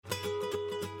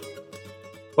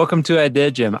Welcome to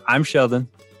Idea Gym. I'm Sheldon.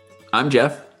 I'm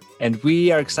Jeff. And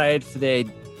we are excited for the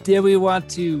idea we want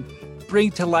to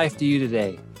bring to life to you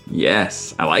today.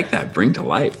 Yes, I like that. Bring to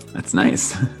life. That's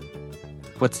nice.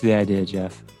 What's the idea,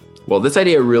 Jeff? Well, this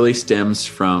idea really stems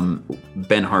from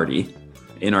Ben Hardy.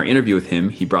 In our interview with him,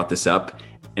 he brought this up,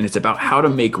 and it's about how to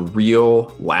make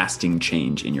real, lasting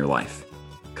change in your life.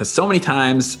 Because so many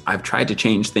times I've tried to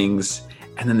change things,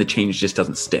 and then the change just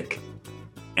doesn't stick.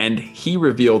 And he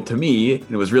revealed to me, and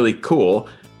it was really cool,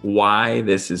 why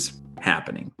this is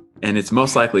happening. And it's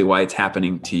most likely why it's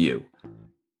happening to you.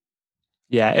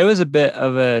 Yeah, it was a bit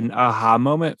of an aha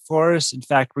moment for us. In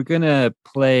fact, we're going to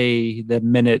play the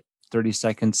minute 30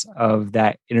 seconds of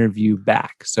that interview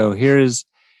back. So here's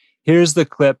the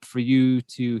clip for you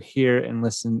to hear and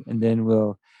listen, and then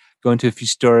we'll go into a few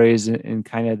stories and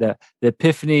kind of the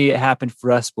epiphany it happened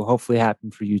for us will hopefully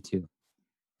happen for you too.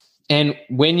 And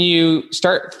when you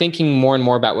start thinking more and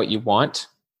more about what you want,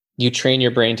 you train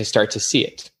your brain to start to see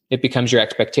it. It becomes your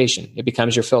expectation. It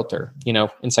becomes your filter. You know,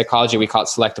 in psychology, we call it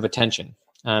selective attention.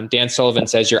 Dan Sullivan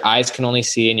says your eyes can only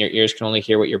see and your ears can only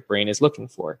hear what your brain is looking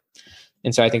for.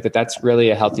 And so I think that that's really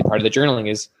a healthy part of the journaling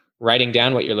is writing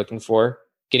down what you're looking for,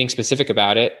 getting specific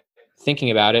about it,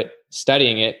 thinking about it,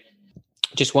 studying it.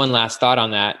 Just one last thought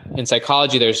on that. In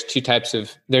psychology,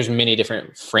 there's many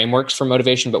different frameworks for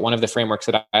motivation, but one of the frameworks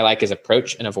that I like is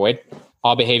approach and avoid.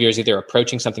 All behavior is either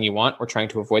approaching something you want or trying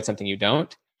to avoid something you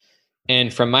don't.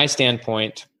 And from my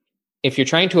standpoint, if you're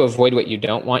trying to avoid what you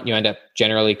don't want, you end up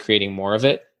generally creating more of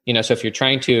it. You know, so if you're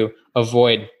trying to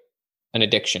avoid an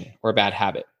addiction or a bad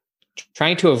habit,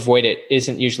 trying to avoid it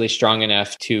isn't usually strong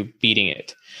enough to beating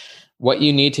it. What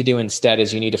you need to do instead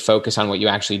is you need to focus on what you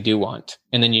actually do want.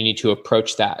 And then you need to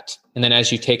approach that. And then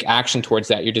as you take action towards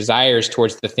that, your desires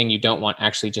towards the thing you don't want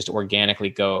actually just organically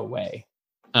go away.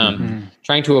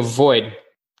 Trying to avoid,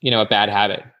 a bad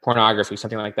habit, pornography,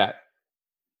 something like that.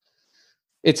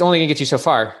 It's only going to get you so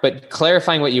far, but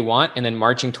clarifying what you want and then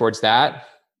marching towards that.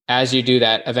 As you do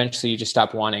that, eventually you just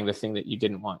stop wanting the thing that you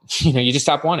didn't want. You just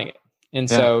stop wanting it. And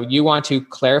so you want to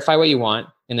clarify what you want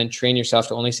and then train yourself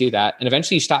to only see that. And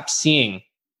eventually you stop seeing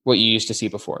what you used to see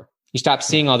before. You stop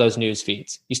seeing all those news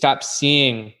feeds. You stop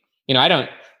seeing, I don't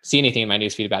see anything in my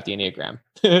news feed about the Enneagram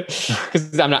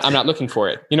because I'm not looking for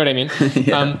it. You know what I mean?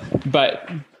 Yeah. But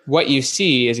what you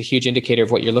see is a huge indicator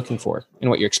of what you're looking for and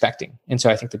what you're expecting. And so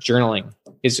I think that journaling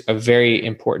is a very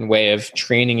important way of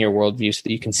training your worldview so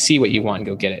that you can see what you want and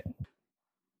go get it.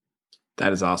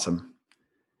 That is awesome.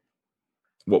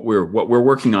 What we're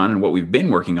working on and what we've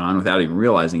been working on without even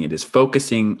realizing it is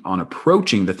focusing on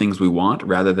approaching the things we want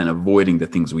rather than avoiding the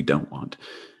things we don't want.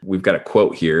 We've got a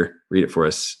quote here. Read it for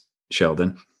us,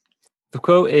 Sheldon. The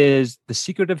quote is, "The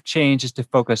secret of change is to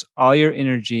focus all your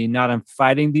energy not on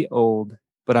fighting the old,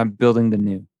 but on building the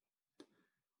new." And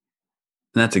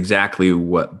that's exactly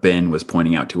what Ben was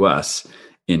pointing out to us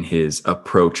in his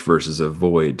approach versus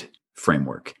avoid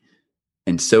framework.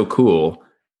 And so cool,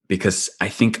 because I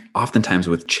think oftentimes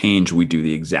with change, we do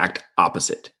the exact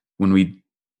opposite. When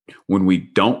we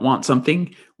don't want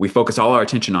something, we focus all our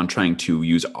attention on trying to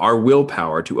use our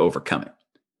willpower to overcome it.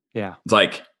 Yeah. It's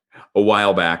like a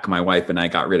while back, my wife and I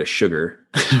got rid of sugar,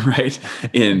 right,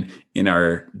 in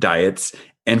our diets.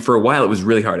 And for a while, it was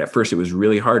really hard. At first, it was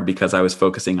really hard because I was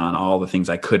focusing on all the things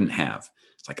I couldn't have.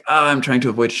 It's like, I'm trying to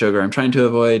avoid sugar. I'm trying to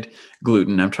avoid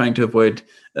gluten. I'm trying to avoid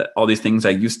all these things I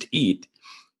used to eat.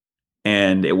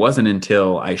 And it wasn't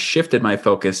until I shifted my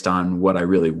focus on what I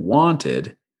really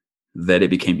wanted that it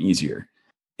became easier.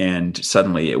 And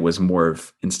suddenly it was more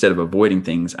of, instead of avoiding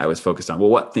things, I was focused on,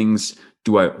 well, what things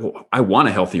do I want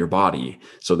a healthier body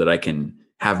so that I can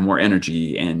have more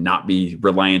energy and not be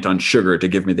reliant on sugar to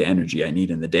give me the energy I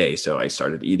need in the day. So I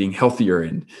started eating healthier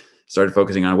and started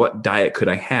focusing on what diet could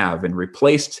I have and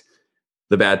replaced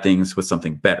the bad things with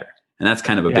something better. And that's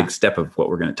kind of a big step of what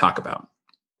we're going to talk about.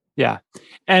 Yeah.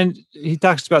 And he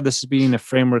talks about this as being a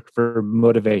framework for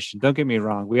motivation. Don't get me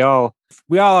wrong. We all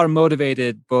are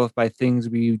motivated both by things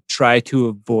we try to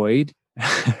avoid,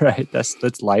 right?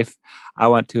 That's life. I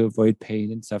want to avoid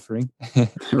pain and suffering.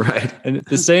 Right. And at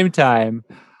the same time,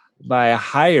 my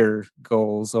higher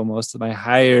goals, almost my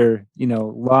higher,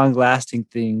 long lasting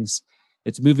things,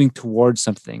 it's moving towards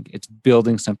something. It's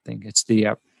building something. It's the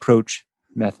approach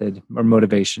method or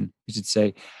motivation, you should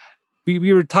say.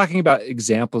 We were talking about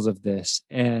examples of this,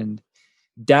 and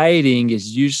dieting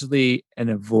is usually an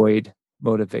avoid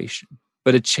motivation,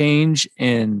 but a change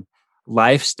in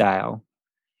lifestyle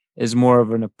is more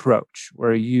of an approach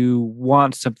where you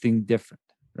want something different,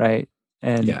 right?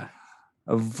 And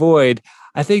avoid,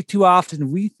 I think too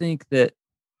often we think that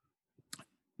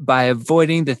by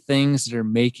avoiding the things that are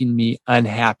making me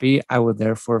unhappy, I will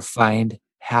therefore find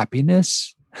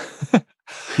happiness.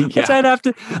 Which Yeah.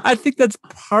 I think that's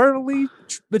partly,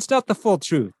 it's not the full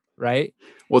truth, right?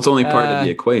 Well, it's only part of the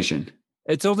equation.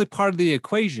 It's only part of the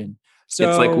equation. It's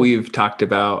like So we've talked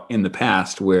about in the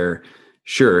past where,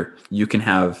 sure, you can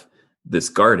have this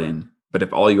garden, but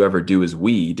if all you ever do is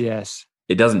weed, yes.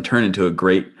 it doesn't turn into a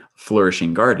great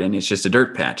flourishing garden. It's just a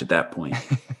dirt patch at that point.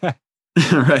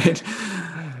 Right?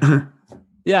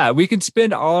 Yeah, we can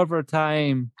spend all of our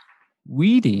time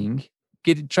weeding,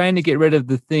 trying to get rid of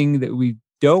the thing that we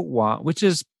don't want, which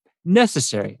is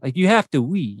necessary. Like you have to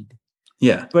weed.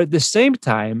 Yeah. But at the same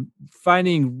time,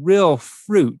 finding real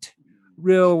fruit,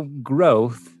 real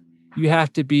growth, you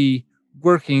have to be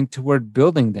working toward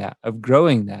building that, of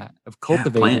growing that, of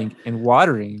cultivating and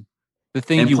watering the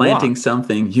thing you planting want.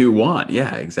 something you want.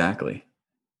 Yeah, exactly.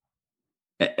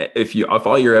 If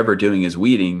all you're ever doing is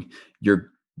weeding,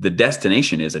 the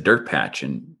destination is a dirt patch,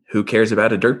 and who cares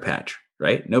about a dirt patch,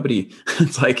 right? Nobody.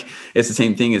 It's the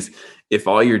same thing as if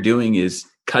all you're doing is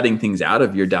cutting things out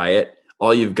of your diet.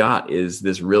 All you've got is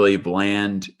this really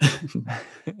bland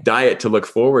diet to look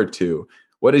forward to.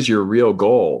 What is your real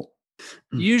goal?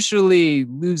 Usually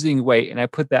losing weight, and I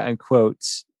put that in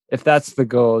quotes. If that's the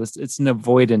goal, it's an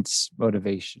avoidance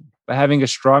motivation. But having a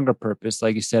stronger purpose,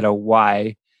 like you said, a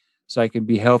why, so I can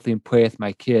be healthy and play with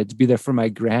my kids, be there for my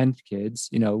grandkids,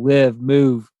 live,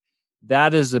 move.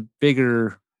 That is a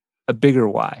bigger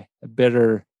why, a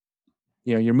better,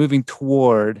 you're moving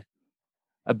toward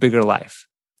a bigger life.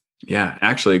 Yeah,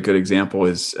 actually, a good example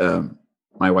is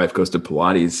my wife goes to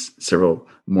Pilates several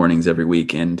mornings every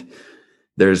week, and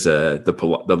there's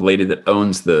the lady that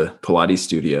owns the Pilates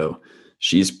studio.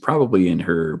 She's probably in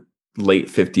her late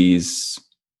 50s,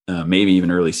 maybe even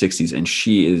early 60s, and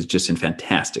she is just in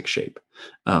fantastic shape.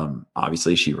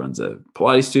 Obviously, she runs a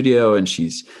Pilates studio, and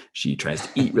she tries to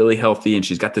eat really healthy, and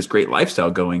she's got this great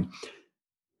lifestyle going.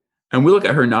 And we look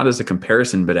at her not as a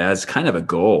comparison, but as kind of a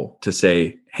goal to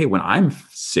say, hey, when I'm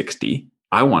 60,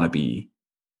 I want to be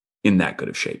in that good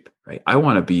of shape, right? I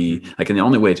want to be like, and the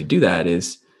only way to do that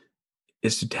is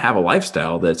to have a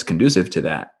lifestyle that's conducive to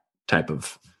that type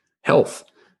of health.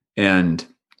 And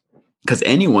because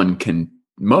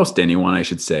most anyone, I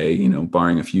should say,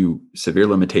 barring a few severe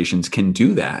limitations, can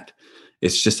do that.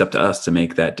 It's just up to us to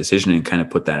make that decision and kind of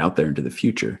put that out there into the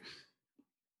future.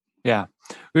 Yeah.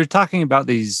 We were talking about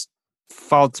these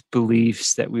false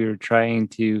beliefs that we were trying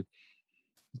to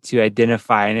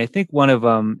identify. And I think one of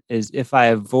them is if I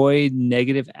avoid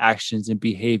negative actions and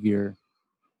behavior,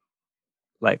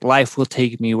 like life will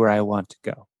take me where I want to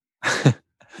go.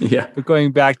 Yeah. But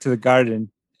going back to the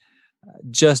garden,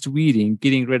 just weeding,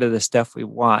 getting rid of the stuff we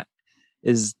want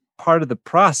is part of the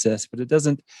process, but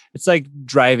it's like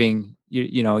driving,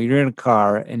 you're in a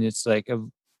car and it's like,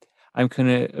 I'm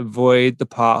going to avoid the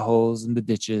potholes and the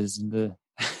ditches and the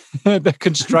the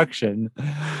construction.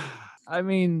 I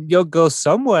mean, you'll go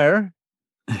somewhere.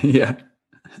 Yeah.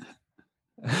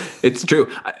 It's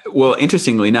true. Well,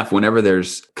 interestingly enough, whenever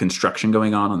there's construction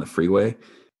going on the freeway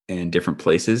and different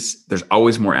places, there's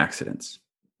always more accidents.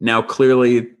 Now,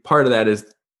 clearly, part of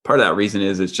that reason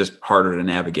is it's just harder to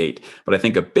navigate. But I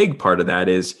think a big part of that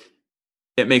is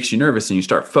it makes you nervous and you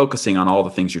start focusing on all the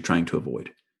things you're trying to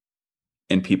avoid.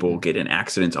 And people get in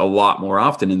accidents a lot more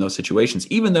often in those situations,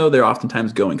 even though they're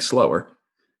oftentimes going slower.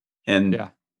 And yeah.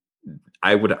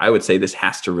 I would say this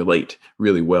has to relate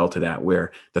really well to that,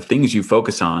 where the things you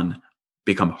focus on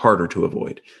become harder to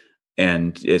avoid.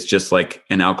 And it's just like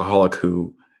an alcoholic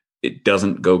who it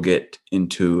doesn't go get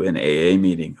into an AA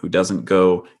meeting, who doesn't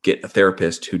go get a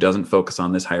therapist, who doesn't focus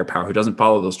on this higher power, who doesn't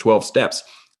follow those 12 steps,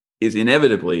 is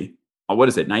inevitably,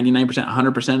 99%,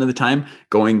 100% of the time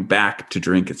going back to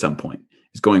drink at some point.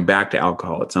 Is going back to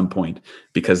alcohol at some point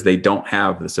because they don't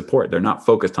have the support. They're not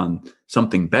focused on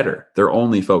something better. They're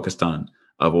only focused on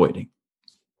avoiding.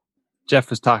 Jeff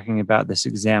was talking about this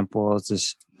example.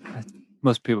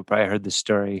 Most people probably heard this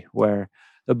story where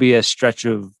there'll be a stretch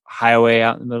of highway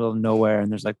out in the middle of nowhere and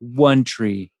there's like one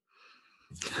tree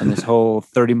and this whole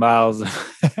 30 miles.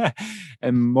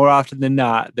 And more often than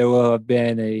not, there will have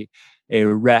been a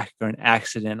wreck or an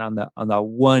accident on the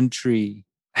one tree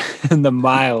and the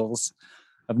miles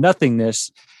of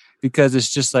nothingness, because it's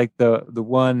just like the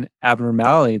one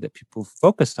abnormality that people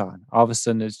focused on. All of a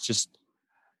sudden, it's just,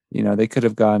 they could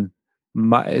have gone.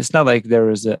 It's not like there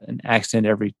was an accident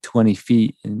every 20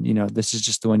 feet, and this is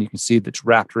just the one you can see that's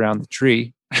wrapped around the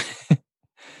tree.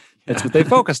 That's what they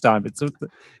focused on. It's what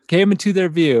came into their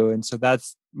view, and so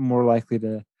that's more likely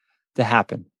to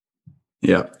happen.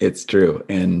 Yeah, it's true.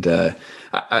 And the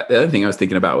other thing I was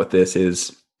thinking about with this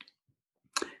is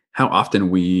how often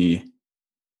we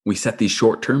set these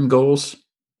short-term goals.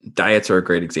 Diets are a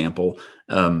great example.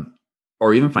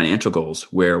 or even financial goals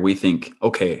where we think,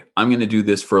 okay, I'm going to do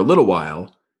this for a little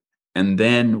while, and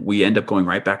then we end up going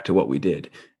right back to what we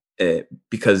did,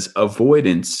 because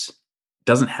avoidance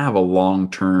doesn't have a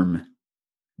long-term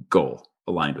goal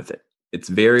aligned with it. It's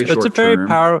very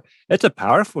short-term. It's a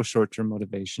powerful short-term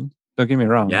motivation. Don't get me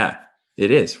wrong. Yeah,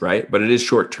 it is, right? But it is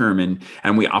short-term,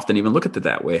 and we often even look at it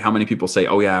that way. How many people say,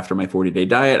 oh yeah, after my 40-day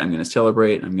diet, I'm going to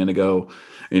celebrate. I'm going to go,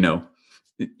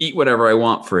 eat whatever I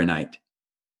want for a night.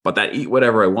 But that eat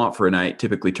whatever I want for a night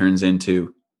typically turns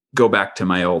into go back to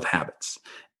my old habits.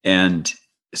 And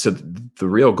so the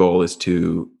real goal is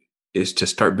to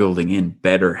start building in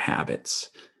better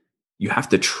habits. You have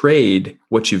to trade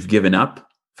what you've given up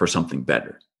for something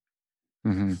better.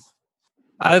 Mm-hmm.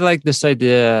 I like this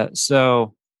idea.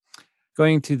 So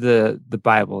going to the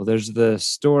Bible, there's the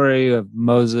story of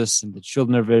Moses and the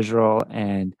children of Israel,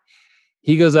 and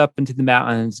he goes up into the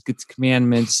mountains, gets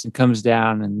commandments, and comes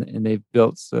down, and they've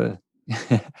built the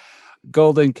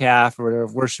golden calf or whatever,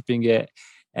 worshiping it,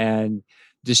 and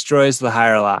destroys the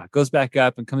higher law, goes back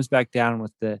up and comes back down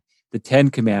with the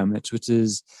 10 commandments, which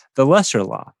is the lesser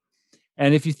law.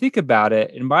 And if you think about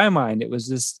it, in my mind, it was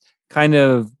this kind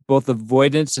of both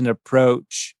avoidance and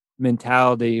approach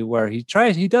mentality where he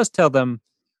does tell them,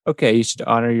 okay, you should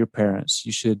honor your parents.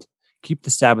 You should keep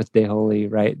the Sabbath day holy,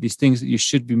 right? These things that you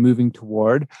should be moving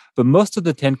toward. But most of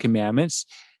the 10 commandments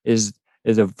is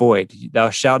avoid. Thou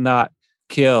shalt not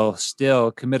kill,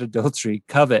 steal, commit adultery,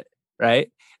 covet,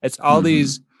 right? It's all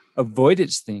these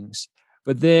avoidance things.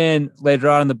 But then later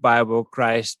on in the Bible,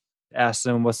 Christ asks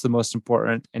them what's the most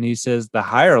important. And he says the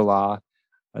higher law,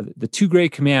 the two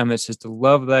great commandments, is to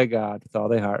love thy God with all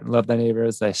thy heart and love thy neighbor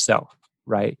as thyself,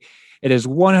 right? It is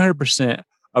 100%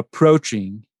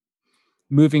 approaching,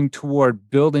 moving toward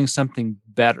building something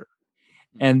better.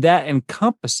 And that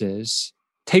encompasses,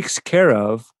 takes care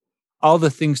of all the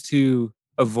things to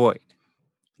avoid.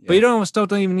 Yeah. But you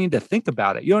don't even need to think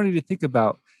about it. You don't need to think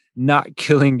about not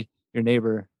killing your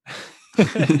neighbor.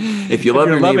 If you love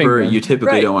your neighbor, you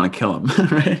typically don't want to kill him.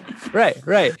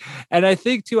 Right. And I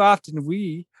think too often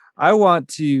I want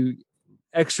to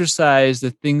exercise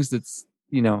the things that's,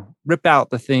 rip out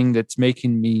the thing that's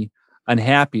making me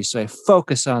unhappy. So I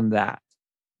focus on that.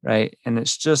 Right. And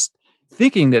it's just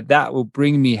thinking that will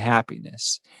bring me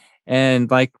happiness. And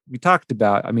like we talked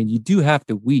about, I mean, you do have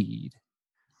to weed,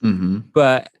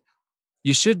 but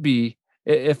you should be,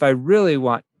 if I really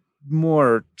want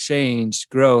more change,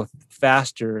 growth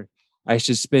faster, I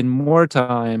should spend more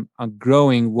time on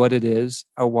growing what it is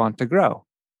I want to grow,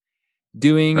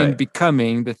 doing and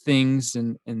becoming the things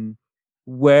and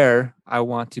where I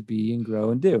want to be and grow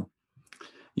and do.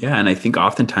 Yeah. And I think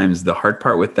oftentimes the hard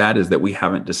part with that is that we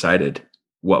haven't decided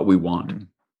what we want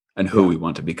and who we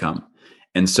want to become.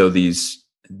 And so these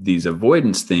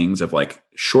avoidance things of like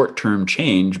short-term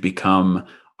change become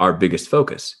our biggest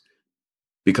focus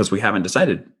because we haven't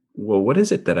decided, well, what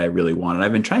is it that I really want? And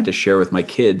I've been trying to share with my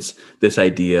kids this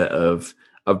idea of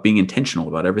being intentional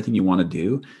about everything you want to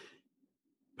do,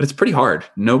 but it's pretty hard.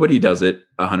 Nobody does it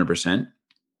 100%.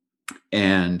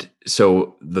 And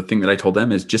so the thing that I told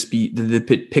them is just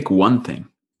pick one thing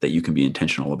that you can be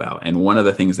intentional about. And one of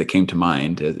the things that came to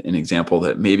mind, an example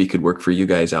that maybe could work for you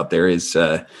guys out there, is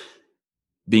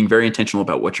being very intentional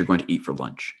about what you're going to eat for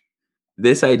lunch.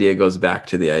 This idea goes back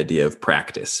to the idea of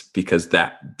practice, because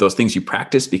those things you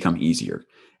practice become easier.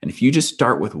 And if you just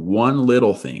start with one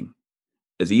little thing,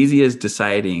 as easy as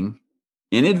deciding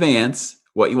in advance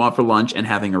what you want for lunch and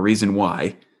having a reason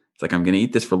why. It's like, I'm going to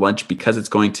eat this for lunch because it's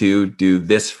going to do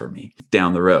this for me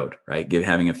down the road, right?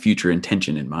 Having a future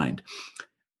intention in mind.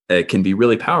 It can be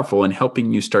really powerful in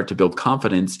helping you start to build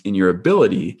confidence in your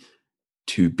ability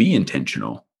to be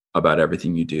intentional about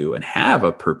everything you do and have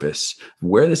a purpose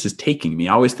where this is taking me.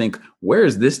 I always think, where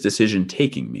is this decision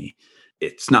taking me?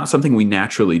 It's not something we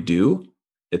naturally do.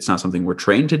 It's not something we're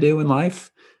trained to do in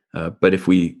life. But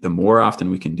the more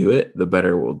often we can do it, the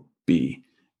better we'll be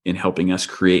in helping us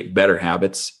create better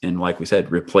habits. And like we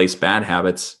said, replace bad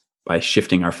habits by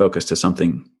shifting our focus to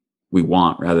something we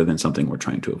want rather than something we're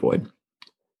trying to avoid.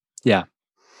 Yeah.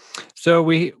 So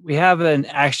we have an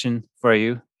action for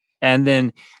you. And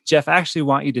then Jeff, I actually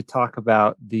want you to talk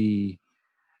about the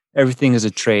everything is a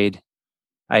trade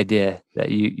idea that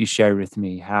you shared with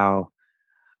me. I'll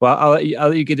let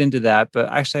you get into that,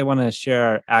 but actually I want to share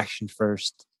our action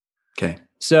first. Okay.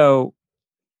 So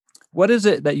what is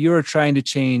it that you're trying to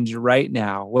change right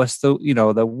now? What's the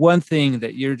one thing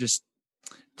that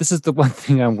this is the one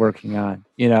thing I'm working on,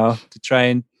 to try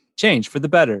and change for the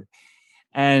better,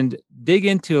 and dig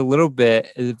into a little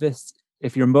bit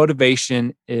if your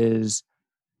motivation is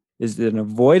it an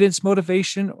avoidance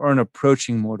motivation or an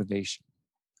approaching motivation?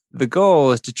 the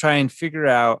goal is to try and figure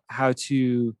out how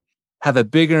to have a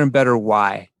bigger and better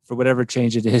why for whatever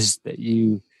change it is that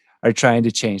you are trying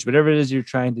to change, whatever it is you're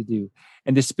trying to do,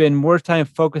 and to spend more time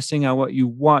focusing on what you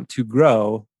want to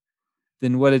grow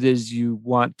than what it is you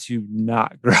want to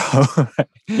not grow.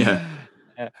 Yeah.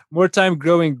 More time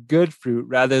growing good fruit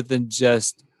rather than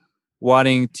just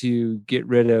wanting to get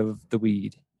rid of the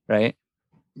weed, right?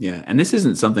 Yeah. And this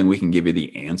isn't something we can give you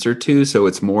the answer to. So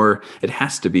it's more, it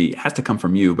has to come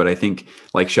from you. But I think,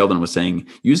 like Sheldon was saying,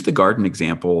 use the garden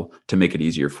example to make it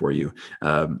easier for you.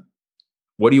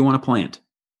 What do you want to plant?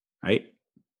 Right?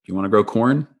 Do you want to grow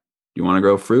corn? Do you want to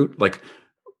grow fruit? Like,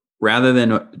 rather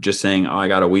than just saying, oh, I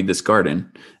got to weed this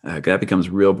garden, that becomes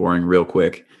real boring real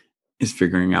quick, is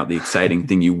figuring out the exciting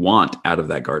thing you want out of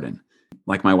that garden.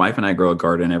 Like my wife and I grow a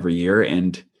garden every year,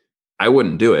 and I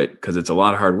wouldn't do it because it's a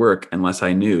lot of hard work unless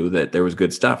I knew that there was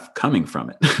good stuff coming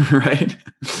from it. Right.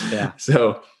 Yeah.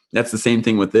 So that's the same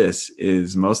thing with this.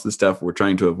 Is most of the stuff we're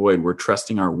trying to avoid, we're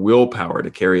trusting our willpower to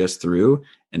carry us through,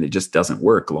 and it just doesn't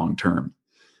work long term.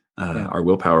 Our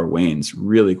willpower wanes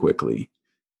really quickly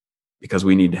because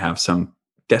we need to have some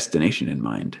destination in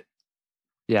mind.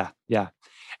 Yeah. Yeah.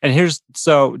 And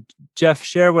so Jeff,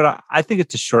 share what I think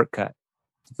it's a shortcut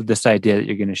with this idea that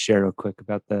you're going to share real quick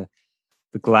about the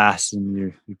glass and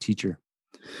your teacher.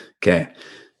 Okay.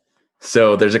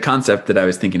 So there's a concept that I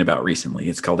was thinking about recently.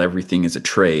 It's called everything is a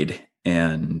trade.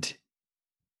 And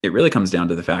it really comes down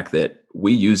to the fact that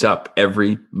we use up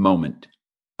every moment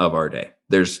of our day.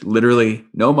 There's literally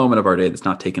no moment of our day that's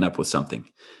not taken up with something.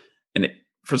 And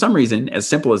for some reason, as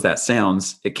simple as that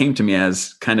sounds, it came to me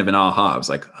as kind of an aha. I was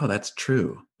like, oh, that's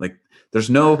true. Like there's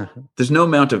no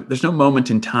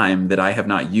moment in time that I have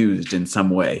not used in some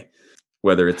way,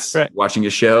 whether it's watching a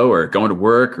show or going to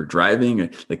work or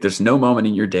driving. Like there's no moment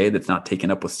in your day that's not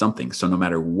taken up with something. So no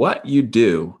matter what you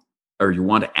do or you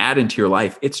want to add into your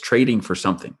life, it's trading for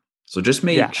something. So just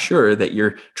make sure that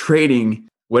you're trading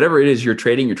whatever it is you're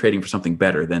trading for something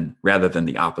better rather than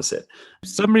the opposite. For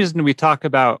some reason we talk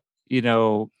about,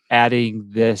 adding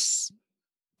this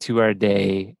to our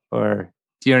day, or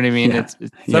do you know what I mean?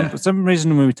 Yeah. For some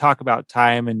reason when we talk about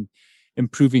time and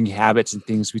improving habits and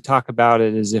things, we talk about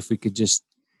it as if we could just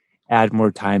add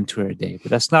more time to our day, but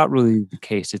that's not really the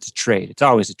case. It's a trade. It's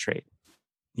always a trade.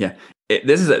 Yeah.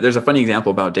 There's a funny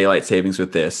example about daylight savings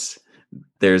with this.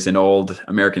 There's an old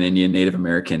American Indian, Native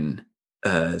American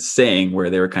saying where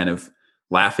they were kind of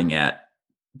laughing at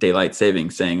daylight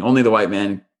savings, saying only the white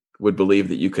man would believe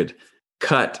that you could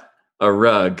cut a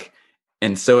rug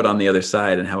and sew it on the other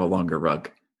side and have a longer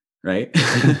rug, right?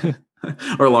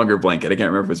 Or a longer blanket. I can't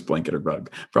remember if it's blanket or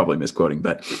rug, probably misquoting,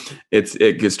 but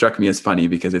it struck me as funny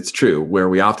because it's true, where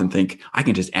we often think I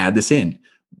can just add this in.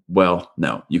 Well,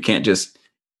 no, you can't just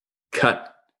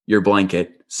cut your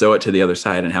blanket, sew it to the other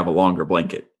side and have a longer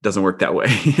blanket. It doesn't work that way.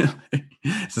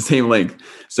 It's the same length.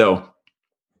 So,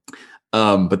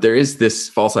 but there is this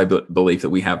false belief that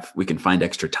we can find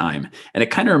extra time. And it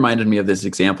kind of reminded me of this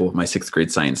example of my 6th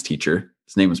grade science teacher.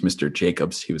 His name was Mr.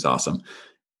 Jacobs. He was awesome.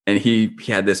 And he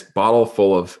had this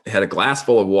had a glass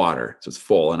full of water. So it's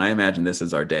full. And I imagine this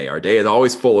is our day. Our day is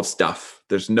always full of stuff.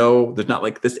 There's not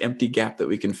like this empty gap that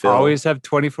we can fill. Always have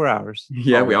 24 hours.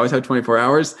 Yeah, always. We always have 24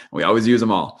 hours and we always use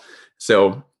them all.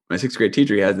 So my 6th grade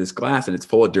teacher, he has this glass and it's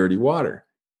full of dirty water.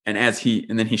 And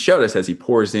then he showed us as he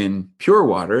pours in pure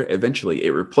water, eventually it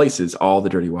replaces all the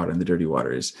dirty water, and the dirty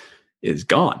water is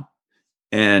gone.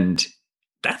 And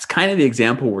that's kind of the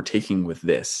example we're taking with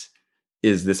this,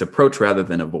 is this approach rather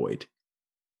than avoid.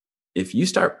 If you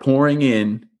start pouring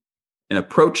in and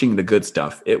approaching the good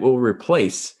stuff, it will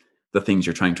replace the things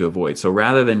you're trying to avoid. So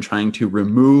rather than trying to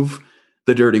remove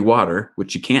the dirty water,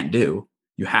 which you can't do,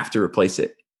 you have to replace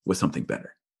it with something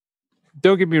better.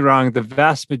 Don't get me wrong, the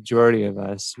vast majority of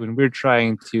us, when we're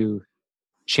trying to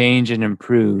change and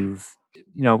improve,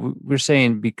 we're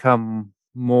saying become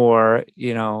more,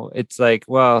 it's like,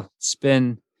 well,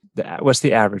 what's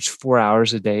the average? 4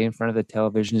 hours a day in front of the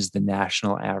television is the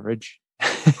national average,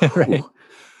 right?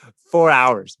 4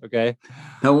 hours. Okay.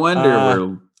 No wonder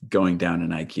we're going down in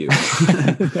IQ.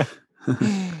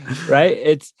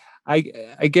 Right.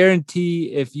 I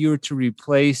guarantee if you were to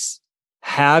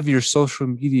have your social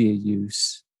media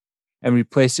use and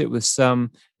replace it with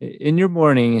in your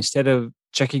morning, instead of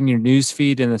checking your news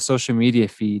feed and the social media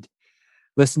feed,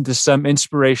 listen to some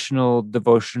inspirational,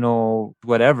 devotional,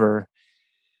 whatever,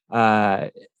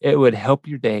 it would help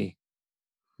your day.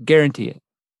 Guarantee it,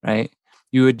 right?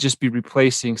 You would just be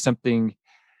replacing something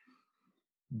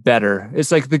better.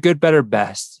 It's like the good, better,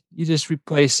 best. You just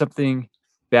replace something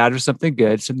bad with something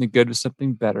good with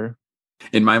something better.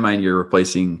 In my mind, you're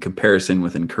replacing comparison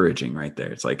with encouraging right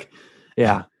there. It's like,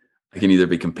 yeah, I can either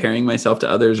be comparing myself to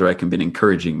others or I can be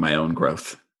encouraging my own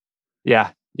growth.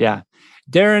 Yeah.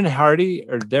 Darren Hardy,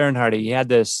 he had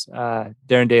this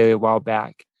Darren Daily a while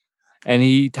back, and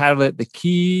he titled it "The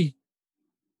Key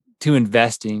to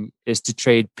Investing is to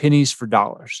Trade Pennies for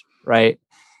Dollars," right?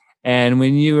 And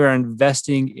when you are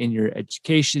investing in your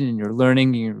education and your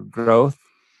learning and your growth,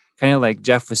 kind of like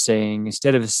Jeff was saying,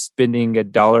 instead of spending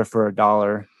 $1 for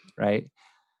 $1, right?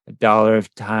 $1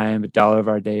 of time, $1 of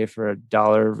our day for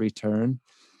 $1 of return,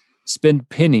 spend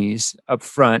pennies up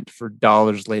front for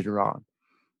dollars later on.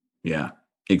 Yeah,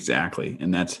 exactly.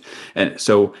 And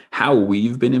so how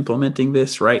we've been implementing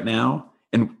this right now,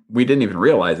 and we didn't even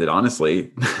realize it,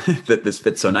 honestly, that this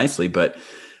fits so nicely, but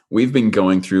we've been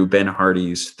going through Ben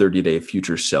Hardy's 30-Day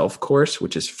Future Self course,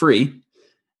 which is free.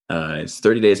 It's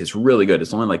 30 days. It's really good.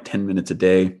 It's only like 10 minutes a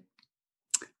day,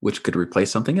 which could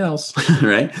replace something else,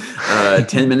 right?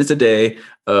 10 minutes a day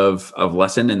of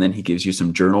lesson. And then he gives you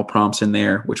some journal prompts in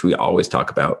there, which we always talk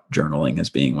about journaling as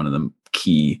being one of the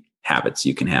key habits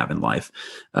you can have in life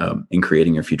in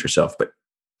creating your future self. But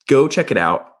go check it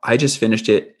out. I just finished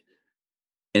it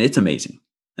and it's amazing.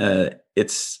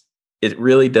 It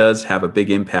really does have a big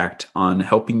impact on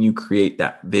helping you create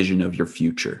that vision of your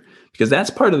future, because that's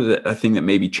part of the thing that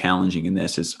may be challenging in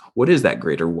this is, what is that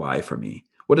greater why for me?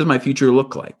 What does my future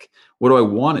look like? What do I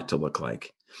want it to look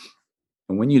like?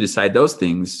 And when you decide those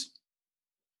things,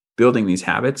 building these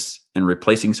habits and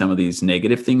replacing some of these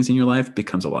negative things in your life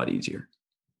becomes a lot easier.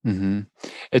 Mm-hmm.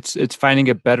 It's finding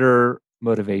a better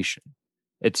motivation.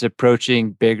 It's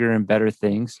approaching bigger and better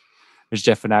things. As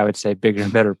Jeff and I would say, bigger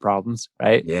and better problems,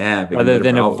 right? Yeah. Rather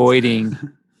than avoiding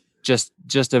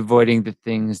just avoiding the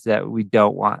things that we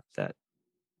don't want that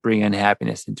bring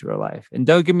unhappiness into our life. And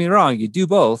don't get me wrong, you do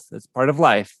both. That's part of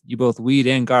life. You both weed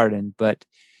and garden, but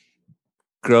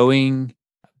growing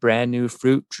brand new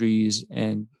fruit trees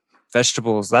and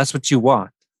vegetables, that's what you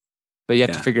want. But you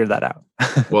have to figure that out.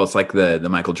 Well, it's like the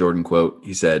Michael Jordan quote.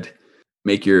 He said,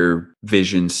 make your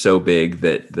vision so big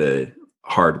that the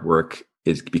hard work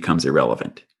becomes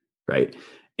irrelevant, right?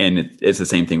 And it's the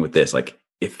same thing with this. Like,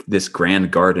 if this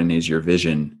grand garden is your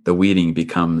vision, the weeding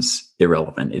becomes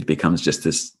irrelevant. It becomes just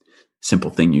this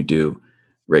simple thing you do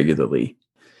regularly.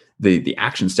 The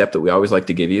action step that we always like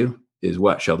to give you is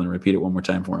what? Sheldon, repeat it one more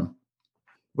time for him.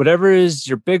 Whatever is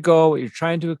your big goal, what you're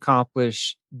trying to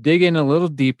accomplish, dig in a little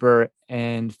deeper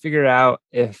and figure out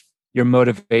if your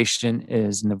motivation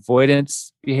is an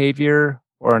avoidance behavior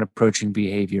or an approaching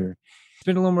behavior.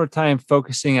 Spend a little more time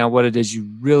focusing on what it is you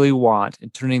really want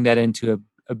and turning that into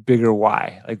a bigger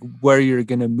why, like where you're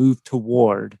going to move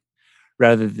toward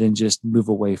rather than just move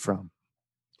away from.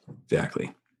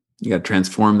 Exactly. You got to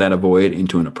transform that avoid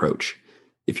into an approach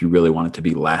if you really want it to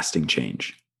be lasting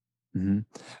change. Mm-hmm.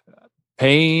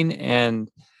 Pain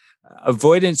and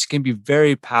avoidance can be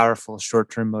very powerful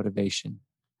short-term motivation,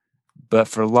 but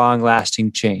for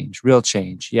long-lasting change, real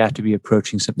change, you have to be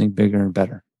approaching something bigger and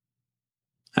better.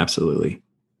 Absolutely.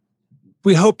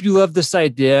 We hope you love this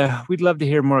idea. We'd love to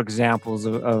hear more examples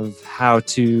of how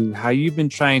you've been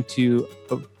trying to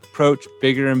approach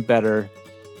bigger and better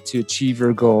to achieve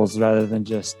your goals rather than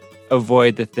just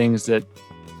avoid the things that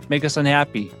make us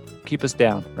unhappy, keep us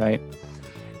down, right?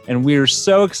 And we're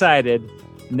so excited.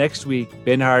 Next week,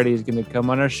 Ben Hardy is going to come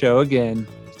on our show again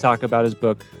to talk about his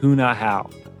book, Who Not How.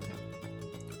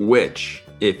 Which,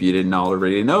 if you didn't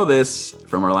already know this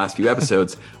from our last few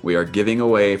episodes, we are giving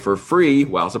away for free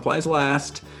while supplies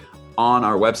last on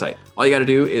our website. All you got to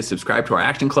do is subscribe to our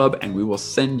Action Club and we will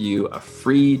send you a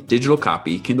free digital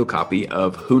copy, Kindle copy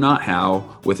of Who Not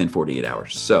How within 48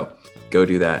 hours. So go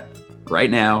do that right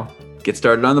now. Get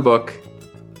started on the book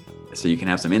so you can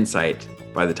have some insight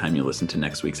by the time you listen to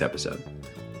next week's episode.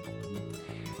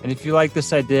 And if you like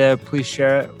this idea, please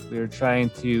share it. We're trying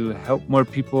to help more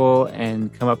people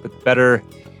and come up with better,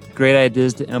 great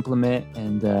ideas to implement.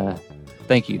 And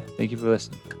thank you. Thank you for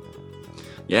listening.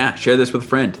 Yeah, share this with a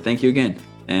friend. Thank you again.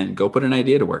 And go put an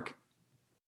idea to work.